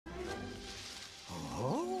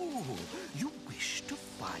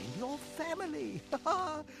family.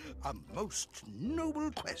 A most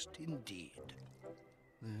noble quest indeed.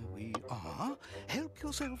 There we are. Help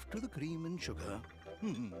yourself to the cream and sugar.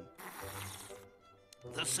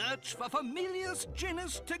 The search for Familius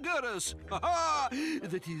genus Tiggerus.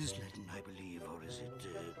 That is Latin, I believe, or is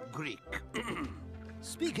it Greek?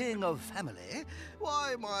 Speaking of family,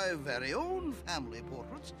 why, my very own family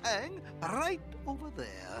portraits hang right over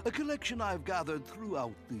there. A collection I've gathered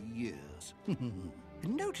throughout the years.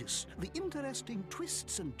 Notice the interesting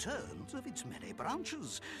twists and turns of its many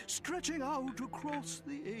branches, stretching out across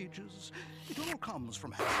the ages. It all comes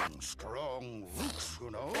from having strong roots, you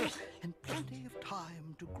know, and plenty of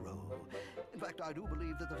time to grow. In fact, I do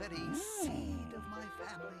believe that the very seed of my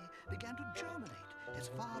family began to germinate as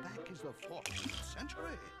far back as the 14th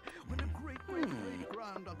century, when a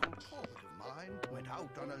great-great-great-grand-uncle Talbot of mine went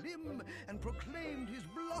out on a limb and proclaimed his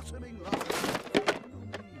blossoming love.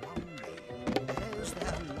 As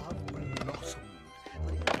their love blossomed,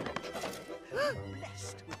 they were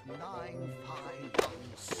blessed with 9 fine young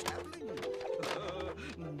saplings.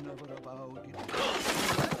 Never about it.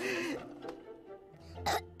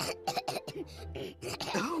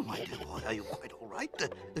 Oh, my dear boy, are you quite all right?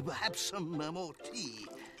 Perhaps some more tea?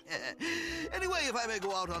 Anyway, if I may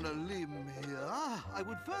go out on a limb here, I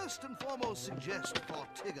would first and foremost suggest for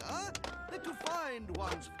Tigger that to find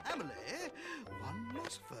one's family, one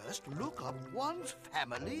must first look up one's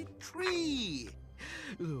family tree.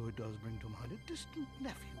 Though it does bring to mind a distant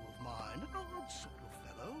nephew of mine, an odd sort of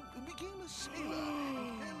fellow, who became a sailor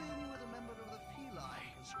and fell in with a member of the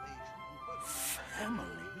feline persuasion.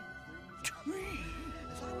 Family tree?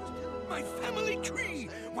 My family tree!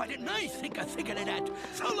 Why didn't I think of that?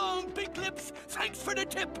 So long, big lips! Thanks for the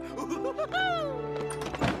tip!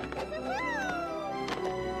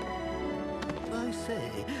 I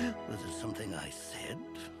say, was it something I said?